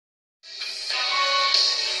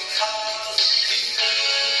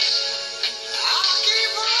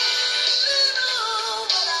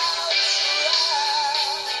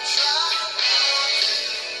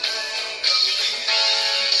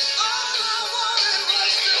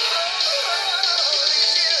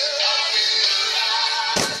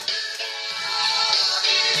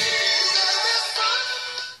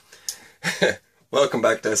welcome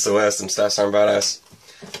back to SOS. I'm Stash Iron Badass.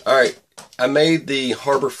 Alright, I made the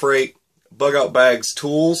Harbor Freight Bug Out Bags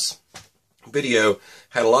Tools video.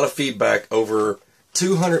 Had a lot of feedback, over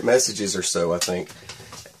 200 messages or so, I think.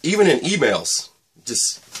 Even in emails,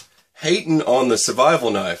 just hating on the survival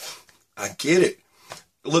knife. I get it.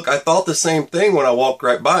 Look, I thought the same thing when I walked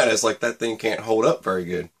right by it. I was like, that thing can't hold up very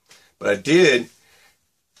good. But I did,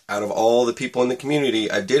 out of all the people in the community,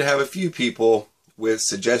 I did have a few people with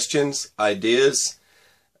suggestions, ideas,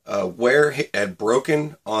 where it had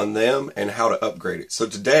broken on them and how to upgrade it. So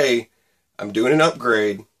today, I'm doing an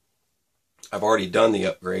upgrade. I've already done the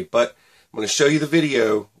upgrade, but I'm going to show you the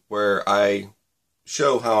video where I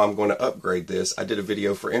show how I'm going to upgrade this. I did a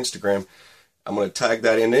video for Instagram. I'm going to tag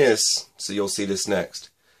that in this, so you'll see this next.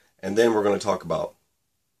 And then we're going to talk about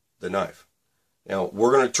the knife. Now,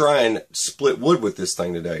 we're going to try and split wood with this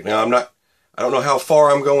thing today. Now, I don't know how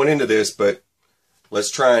far I'm going into this, but let's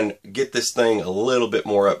try and get this thing a little bit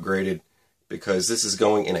more upgraded, because this is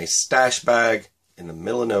going in a stash bag in the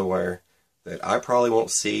middle of nowhere that I probably won't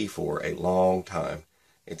see for a long time.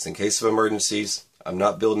 It's in case of emergencies. I'm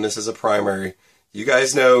not building this as a primary. You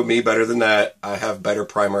guys know me better than that. I have better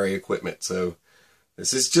primary equipment. So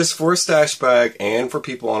this is just for a stash bag and for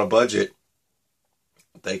people on a budget.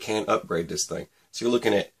 They can upgrade this thing. So you're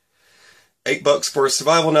looking at $8 for a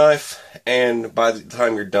survival knife, and by the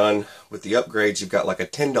time you're done with the upgrades, you've got like a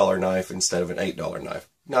 $10 knife instead of an $8 knife.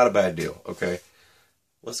 Not a bad deal, okay?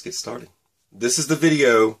 Let's get started. This is the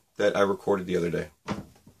video that I recorded the other day.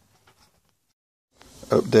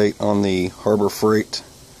 Update on the Harbor Freight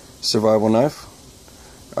survival knife.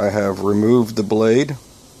 I have removed the blade,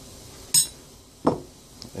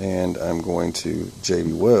 and I'm going to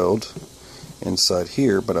JB weld inside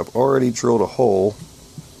here, but I've already drilled a hole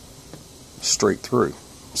straight through.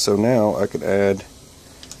 So now I could add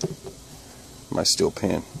my steel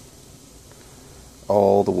pin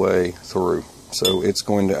all the way through. So it's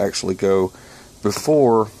going to actually go,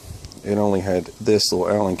 before it only had this little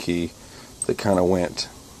Allen key that kind of went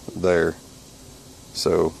there.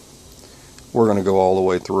 So we're going to go all the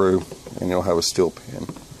way through, and you'll have a steel pin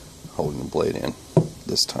holding the blade in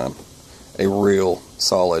this time. A real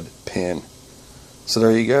solid pin. So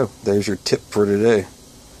there you go. There's your tip for today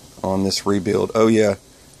on this rebuild. Oh yeah,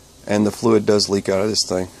 and the fluid does leak out of this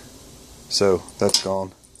thing, so that's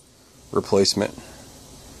gone. Replacement,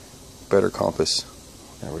 better compass.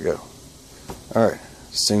 There we go. Alright,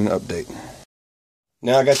 soon update.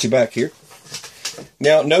 Now I got you back here.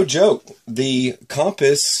 Now, no joke, the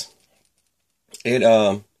compass, it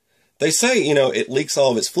they say, you know, it leaks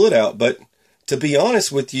all of its fluid out, but to be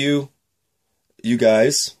honest with you, you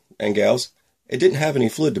guys and gals, it didn't have any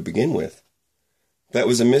fluid to begin with. That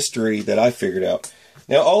was a mystery that I figured out.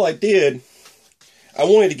 Now, all I did, I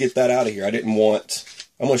wanted to get that out of here. I'm going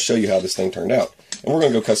to show you how this thing turned out. And we're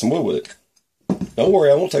going to go cut some wood with it. Don't worry,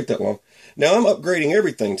 I won't take that long. Now, I'm upgrading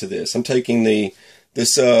everything to this. I'm taking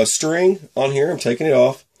this string on here, I'm taking it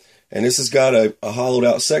off. And this has got a hollowed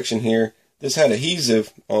out section here. This had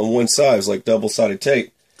adhesive on one side. It was like double-sided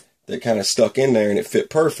tape that kind of stuck in there, and it fit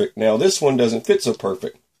perfect. Now, this one doesn't fit so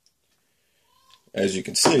perfect, as you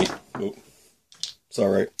can see. Oop. It's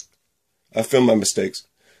alright. I filmed my mistakes.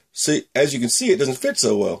 See, as you can see, it doesn't fit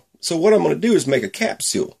so well. So what I'm going to do is make a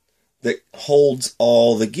capsule that holds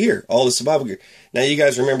all the gear, all the survival gear. Now you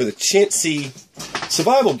guys remember the chintzy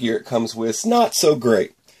survival gear it comes with. It's not so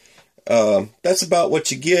great. That's about what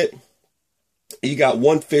you get. You got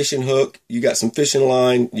one fishing hook. You got some fishing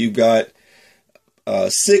line. You got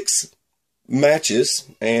 6 matches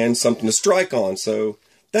and something to strike on. So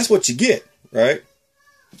that's what you get, right?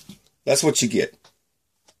 That's what you get.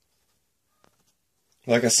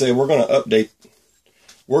 Like I said, we're going to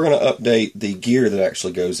update the gear that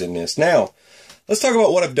actually goes in this. Now, let's talk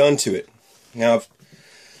about what I've done to it. Now,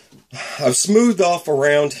 I've smoothed off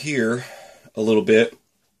around here a little bit,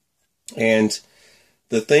 and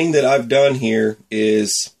the thing that I've done here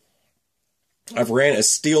is I've ran a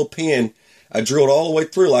steel pin. I drilled all the way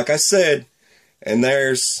through, like I said, and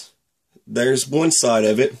there's one side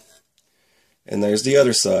of it, and there's the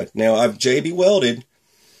other side. Now, I've JB welded.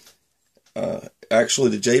 Actually,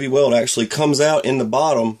 the JB weld actually comes out in the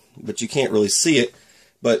bottom, but you can't really see it.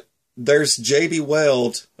 But there's JB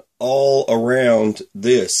weld all around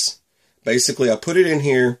this. Basically, I put it in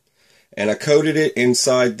here, and I coated it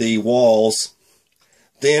inside the walls.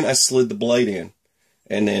 Then I slid the blade in,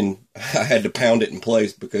 and then I had to pound it in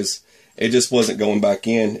place because it just wasn't going back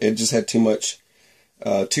in. It just had too much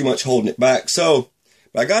holding it back. So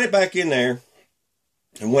I got it back in there,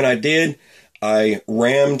 and when I did, I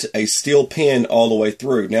rammed a steel pin all the way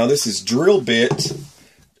through. Now this is a drill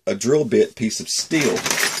bit piece of steel.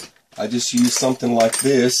 I just use something like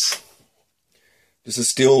this. Just a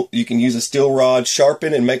steel, you can use a steel rod,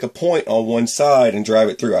 sharpen and make a point on one side and drive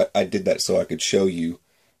it through. I did that so I could show you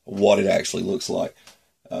what it actually looks like.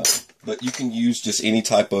 But you can use just any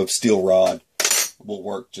type of steel rod. Will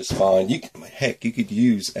work just fine. Heck, you could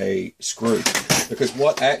use a screw, because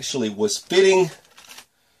what actually was fitting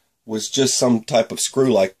was just some type of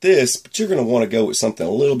screw like this, but you're going to want to go with something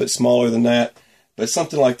a little bit smaller than that. But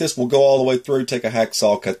something like this will go all the way through, take a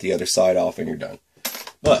hacksaw, cut the other side off, and you're done.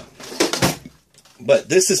 But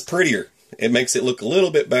this is prettier. It makes it look a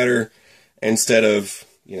little bit better instead of,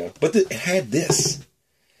 you know, but it had this.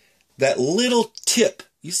 That little tip.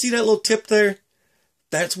 You see that little tip there?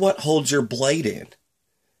 That's what holds your blade in.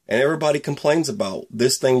 And everybody complains about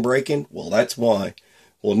this thing breaking. Well, that's why.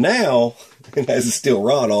 Well, now it has a steel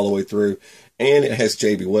rod all the way through, and it has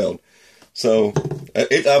JB Weld. So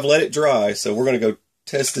I've let it dry. So we're going to go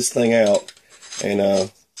test this thing out,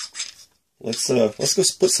 and let's go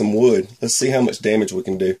split some wood. Let's see how much damage we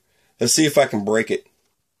can do. Let's see if I can break it.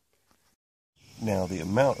 Now, the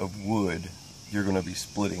amount of wood you're going to be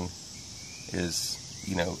splitting is,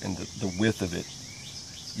 you know, in the width of it.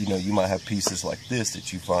 You know, you might have pieces like this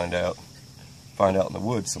that you find out in the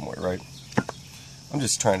woods somewhere, right? I'm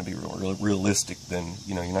just trying to be realistic. Then,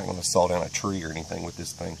 you know, you're not going to saw down a tree or anything with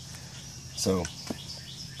this thing. So,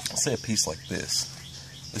 let's say a piece like this.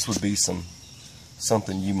 This would be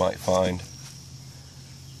something you might find.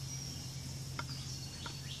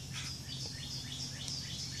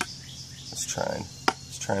 Let's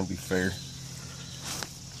try and be fair.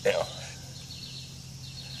 Now,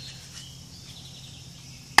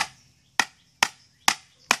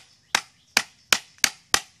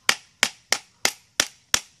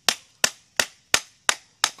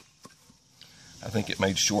 I think it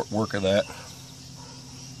made short work of that.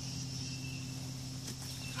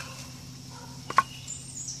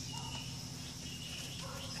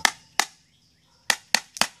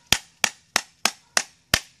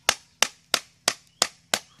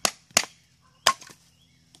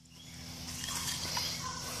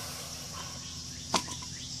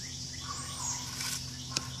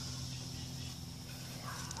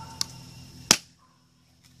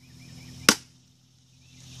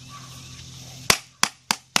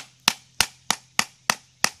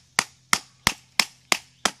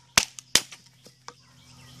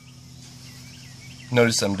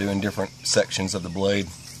 Notice I'm doing different sections of the blade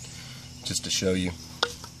just to show you.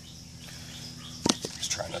 Let's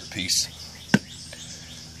try another piece.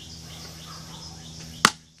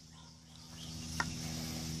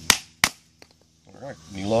 Alright,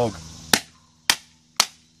 new log.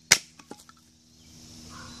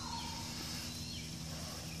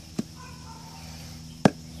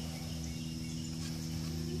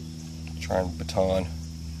 Try and baton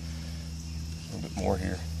a little bit more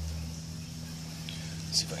here.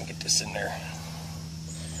 See if I can get this in there.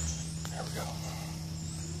 There we go.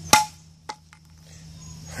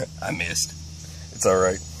 I missed. It's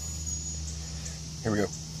alright. Here we go.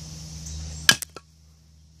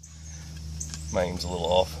 My aim's a little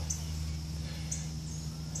off.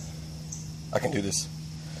 I can do this.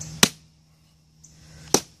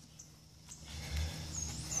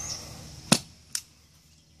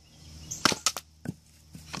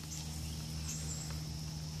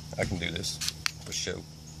 I can do this for show.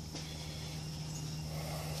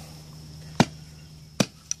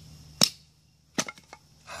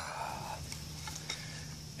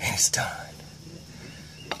 And it's done.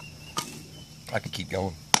 I could keep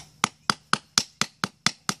going.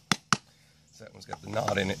 So that one's got the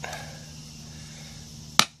knot in it. There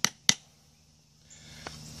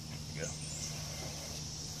we go.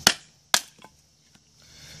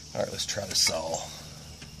 Alright, let's try the saw.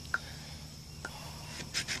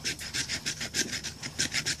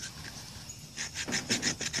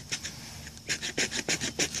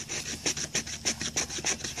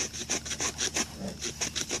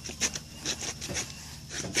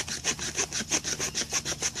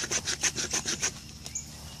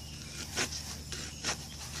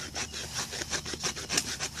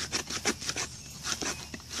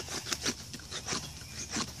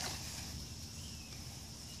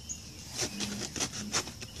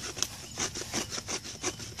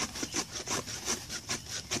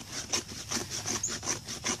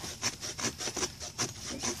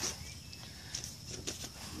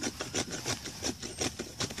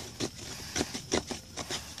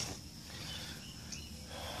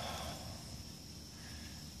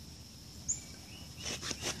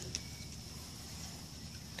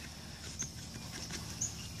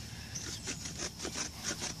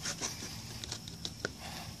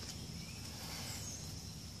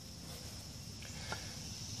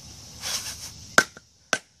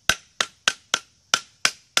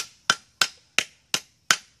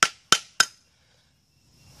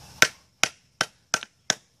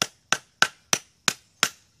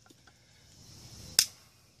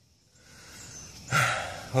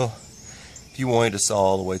 Well, if you wanted to saw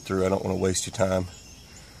all the way through, I don't want to waste your time.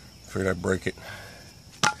 Afraid I'd break it.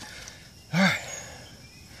 Alright,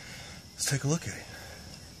 let's take a look at it.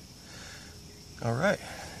 Alright,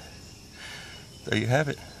 there you have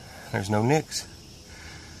it. There's no nicks.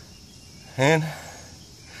 And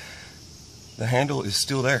the handle is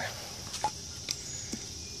still there.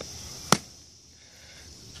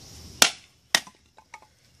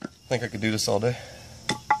 I think I could do this all day.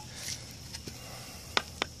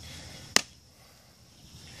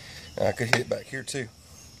 And I could hit it back here too.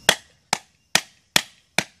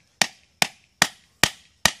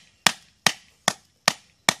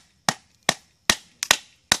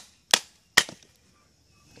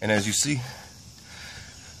 And as you see,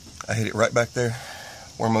 I hit it right back there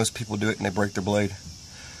where most people do it and they break their blade.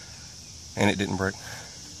 And it didn't break.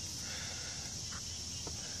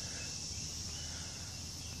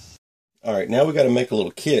 Alright, now we got to make a little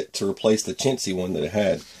kit to replace the chintzy one that it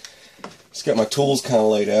had. Just got my tools kind of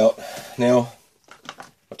laid out. Now,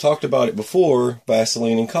 I've talked about it before,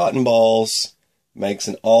 Vaseline and cotton balls makes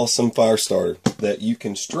an awesome fire starter that you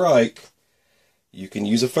can strike. You can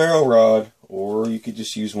use a ferro rod, or you could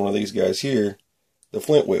just use one of these guys here, the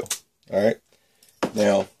flint wheel. Alright,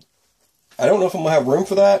 now, I don't know if I'm going to have room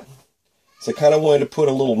for that, so I kind of wanted to put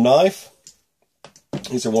a little knife.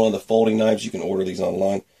 These are one of the folding knives. You can order these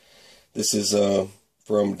online. This is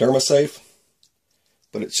from Dermasafe,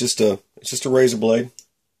 but it's just a razor blade,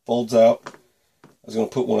 folds out. I was going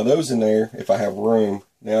to put one of those in there if I have room.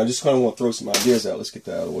 Now I just kind of want to throw some ideas out. Let's get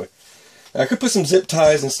that out of the way. Now, I could put some zip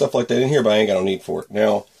ties and stuff like that in here, but I ain't got no need for it.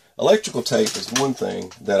 Now, electrical tape is one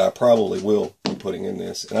thing that I probably will be putting in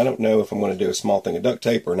this, and I don't know if I'm going to do a small thing of duct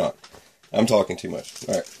tape or not. I'm talking too much.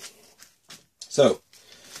 All right. So,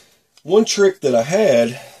 one trick that I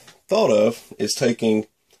had thought of is taking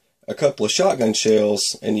a couple of shotgun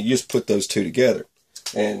shells and you just put those two together.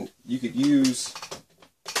 And you could use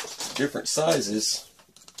different sizes.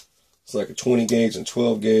 It's like a 20 gauge and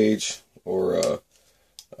 12 gauge, or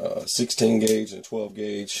a 16 gauge and 12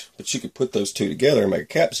 gauge. But you could put those two together and make a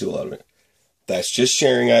capsule out of it. That's just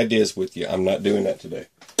sharing ideas with you. I'm not doing that today.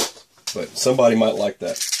 But somebody might like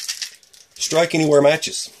that. Strike Anywhere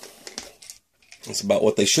matches. It's about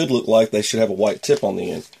what they should look like. They should have a white tip on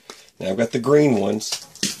the end. Now I've got the green ones.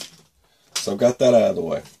 So I've got that out of the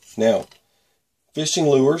way. Now, fishing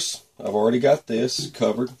lures. I've already got this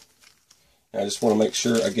covered. I just want to make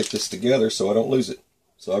sure I get this together so I don't lose it.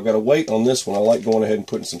 So I've got a weight on this one. I like going ahead and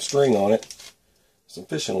putting some string on it, some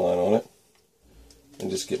fishing line on it, and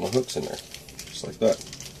just get my hooks in there. Just like that.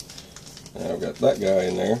 Now I've got that guy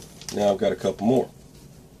in there. Now I've got a couple more.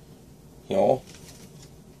 Y'all.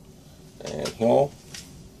 And y'all.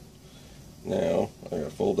 Now I gotta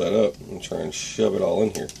fold that up and try and shove it all in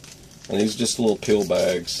here. And these are just little pill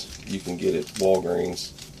bags you can get at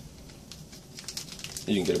Walgreens.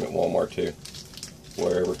 You can get them at Walmart too,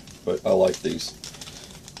 wherever. But I like these.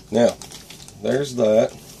 Now, there's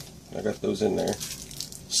that. I got those in there.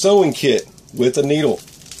 Sewing kit with a needle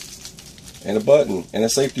and a button and a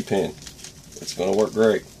safety pin. It's going to work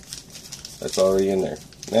great. That's already in there.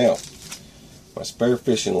 Now, my spare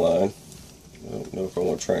fishing line. I don't know if I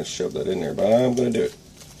want to try and shove that in there, but I'm going to do it.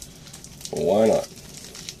 Well, why not?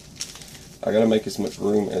 I got to make as much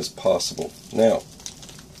room as possible. Now,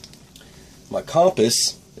 my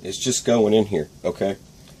compass is just going in here, okay?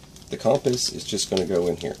 The compass is just going to go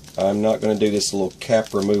in here. I'm not going to do this little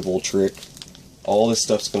cap removal trick. All this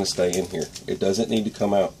stuff's going to stay in here. It doesn't need to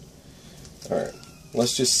come out. Alright,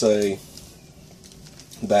 let's just say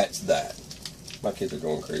that's that. My kids are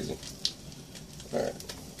going crazy. Alright,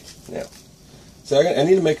 now, so I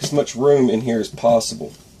need to make as much room in here as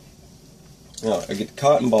possible. Now, I get the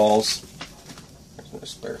cotton balls. There's a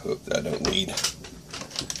spare hook that I don't need.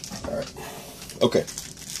 Alright, okay.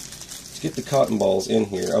 Let's get the cotton balls in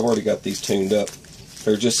here. I've already got these tuned up.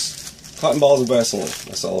 They're just cotton balls and Vaseline.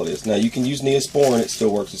 That's all it is. Now, you can use Neosporin, it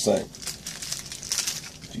still works the same.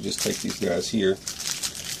 You just take these guys here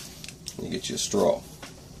and you get you a straw.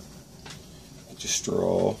 Get your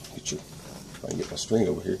straw. Get your, if I can get my string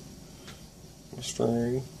over here. My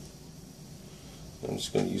string. I'm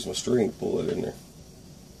just going to use my string to pull it in there.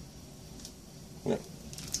 Yeah.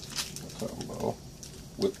 My cotton ball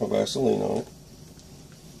with my Vaseline on it.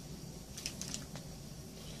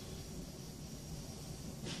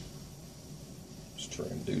 Just try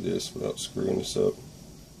and do this without screwing this up.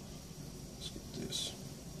 Let's get this.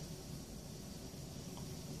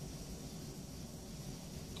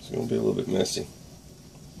 It's going to be a little bit messy.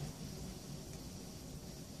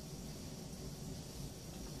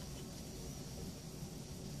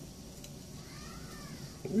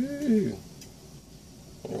 Woo.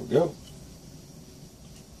 There we go.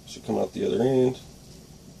 come out the other end,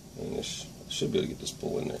 and this should be able to get this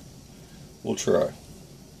pull in there. We'll try.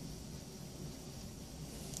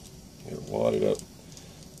 Get it wadded up.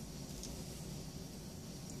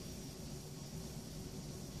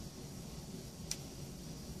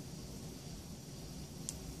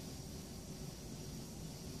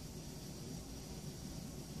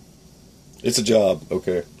 It's a job.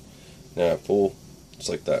 Okay. Now pull just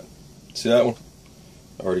like that. See that one?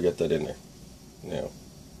 I already got that in there. Now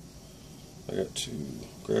I got to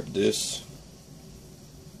grab this.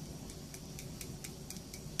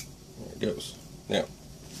 There it goes. Now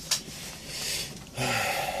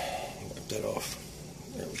wipe that off.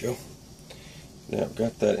 There we go. Now I've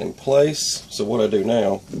got that in place. So what I do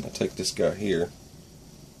now, I take this guy here,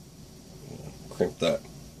 crimp that,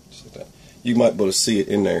 just like that. You might be able to see it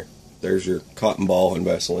in there. There's your cotton ball and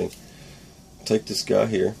Vaseline. Take this guy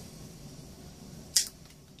here,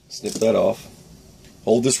 snip that off.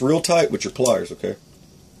 Hold this real tight with your pliers, okay?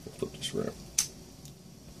 Flip this around.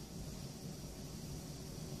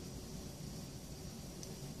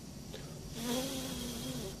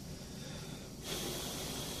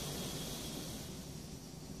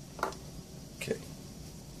 Okay,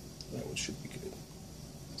 that one should be good.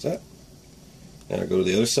 Is that? Now I go to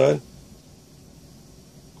the other side.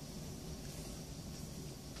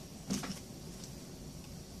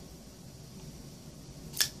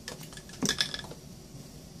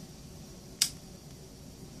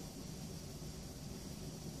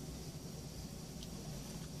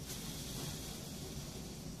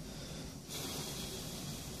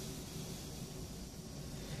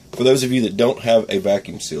 For those of you that don't have a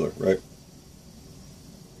vacuum sealer, right?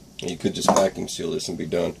 You could just vacuum seal this and be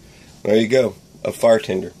done. There you go, a fire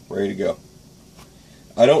tender, ready to go.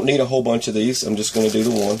 I don't need a whole bunch of these. I'm just going to do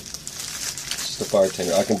the one. It's just a fire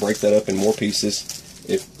tender. I can break that up in more pieces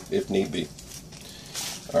if need be.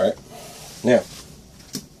 All right. Now,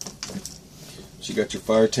 so you got your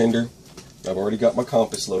fire tender. I've already got my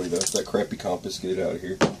compass loaded up. That crappy compass. Get it out of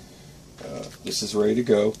here. This is ready to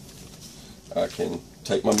go. I can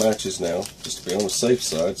take my matches now, just to be on the safe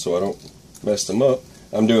side so I don't mess them up.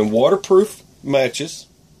 I'm doing waterproof matches.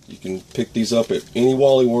 You can pick these up at any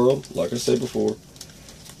Wally World, like I said before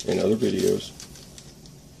in other videos.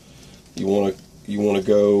 You want to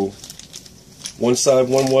go one side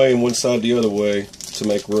one way and one side the other way to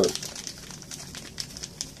make room.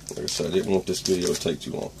 Like I said, I didn't want this video to take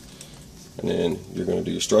too long. And then you're going to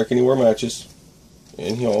do your strike anywhere matches.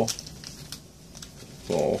 Inhale.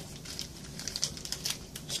 Haul.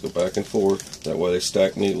 Go back and forth, that way they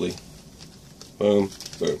stack neatly. Boom,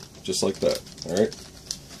 boom, just like that. Alright,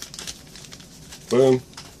 boom.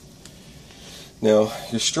 Now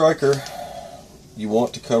your striker, you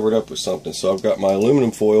want to cover it up with something, so I've got my aluminum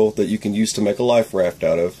foil that you can use to make a life raft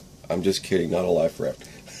out of. I'm just kidding, not a life raft.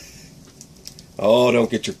 Oh, don't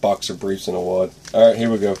get your boxer briefs in a wad. Alright, here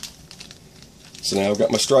we go. So now I've got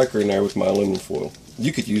my striker in there with my aluminum foil.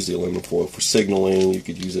 You could use the aluminum foil for signaling, you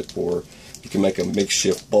could use it for, you can make a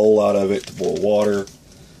makeshift bowl out of it to boil water.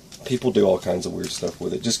 People do all kinds of weird stuff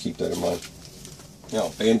with it. Just keep that in mind. Now,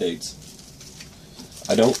 Band-Aids.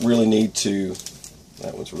 I don't really need to...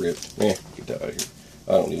 That one's ripped. Get that out of here.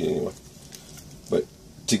 I don't need it anyway. But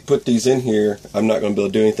to put these in here, I'm not going to be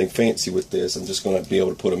able to do anything fancy with this. I'm just going to be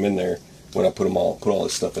able to put them in there when I put all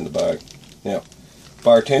this stuff in the bag. Now,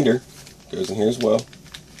 fire tender goes in here as well.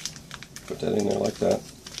 Put that in there like that.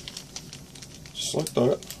 Just like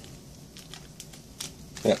that.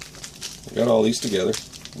 Yeah, I got all these together,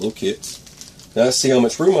 little kits. Now I see how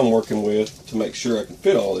much room I'm working with to make sure I can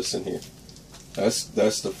fit all this in here. That's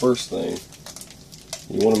the first thing.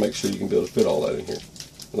 You want to make sure you can be able to fit all that in here.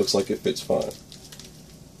 It looks like it fits fine.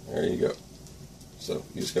 There you go. So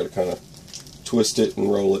you just got to kind of twist it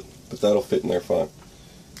and roll it, but that'll fit in there fine.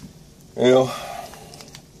 Now,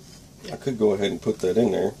 I could go ahead and put that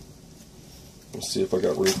in there. Let's see if I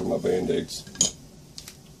got room for my Band-Aids.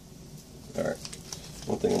 Alright.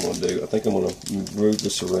 One thing I'm going to do, I think I'm going to move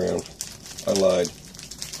this around. I lied.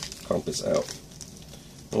 Compass out.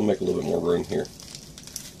 I'll make a little bit more room here.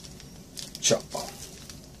 Chop.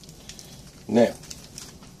 Now,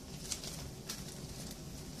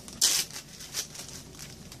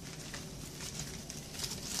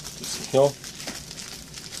 this in here.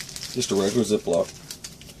 Just a regular Ziploc.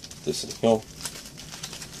 This in here.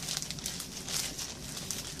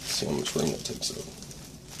 See how much room that takes up.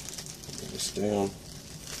 Bring this down.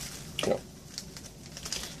 No.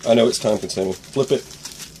 I know it's time consuming. Flip it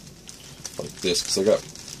like this because I got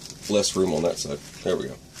less room on that side. There we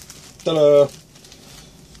go. Ta-da!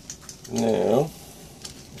 Now,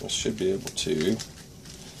 I should be able to.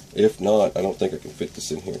 If not, I don't think I can fit this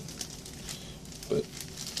in here. But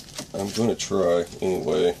I'm going to try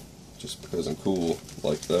anyway, just because I'm cool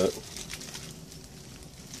like that.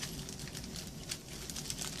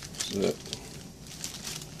 So,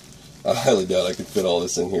 I highly doubt I can fit all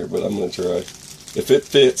this in here, but I'm going to try. If it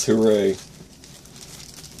fits, hooray.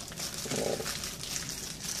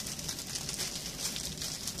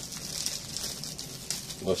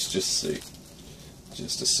 Let's just see.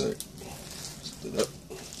 Just a sec. Set it up.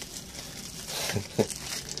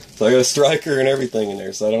 So I got a striker and everything in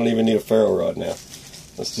there, so I don't even need a ferro rod now.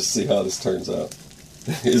 Let's just see how this turns out.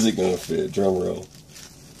 Is it going to fit? Drum roll.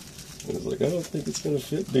 And it's like, I don't think it's going to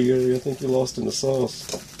fit, B.A. I think you're lost in the sauce.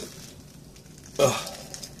 Ugh.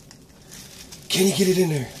 Can you get it in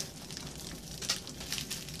there?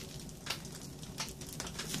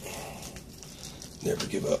 Never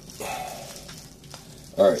give up.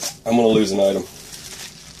 Alright, I'm going to lose an item.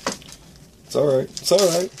 It's alright. It's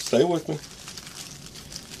alright. Stay with me.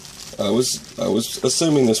 I was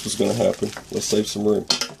assuming this was going to happen. Let's save some room.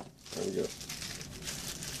 There we go.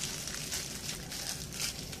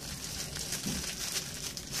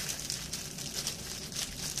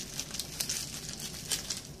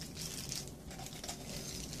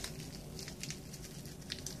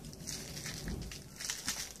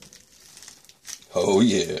 Oh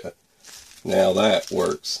yeah. Now that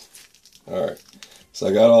works. Alright. So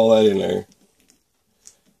I got all that in there.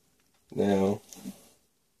 Now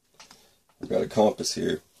I've got a compass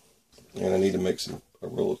here, and I need to make a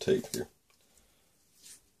roll of tape here.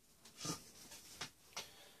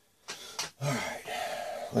 Alright,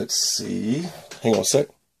 let's see. Hang on a sec.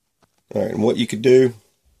 Alright, and what you could do,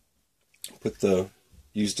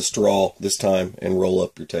 use the straw this time and roll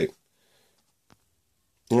up your tape.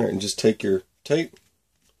 Alright, and just take your tape,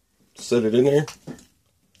 set it in there,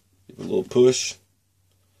 give it a little push,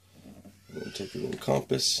 and then take your little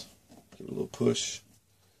compass, give it a little push.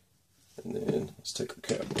 And then let's take our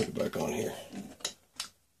cap and put it back on here.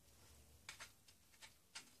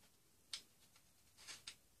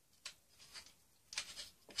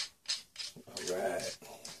 Alright.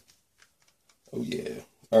 Oh yeah.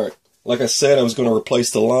 Alright. Like I said, I was going to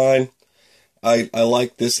replace the line. I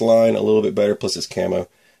like this line a little bit better, plus it's camo.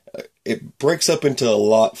 It breaks up into a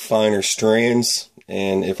lot finer strands,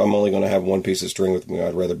 and if I'm only going to have one piece of string with me,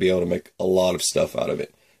 I'd rather be able to make a lot of stuff out of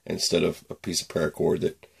it instead of a piece of paracord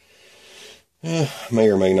that may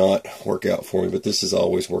or may not work out for me, but this has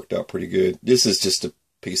always worked out pretty good. This is just a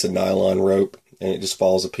piece of nylon rope, and it just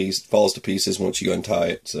falls to pieces once you untie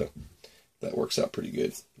it, so that works out pretty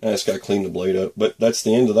good. I just got to clean the blade up, but that's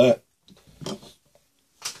the end of that.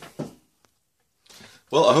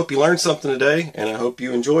 Well, I hope you learned something today, and I hope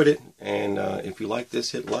you enjoyed it, and if you like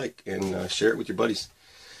this, hit like and share it with your buddies.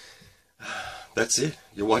 That's it.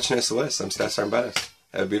 You're watching SOS. I'm Sky Siren Badass.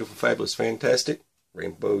 Have a beautiful, fabulous, fantastic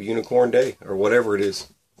Rainbow Unicorn Day, or whatever it is.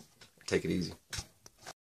 Take it easy.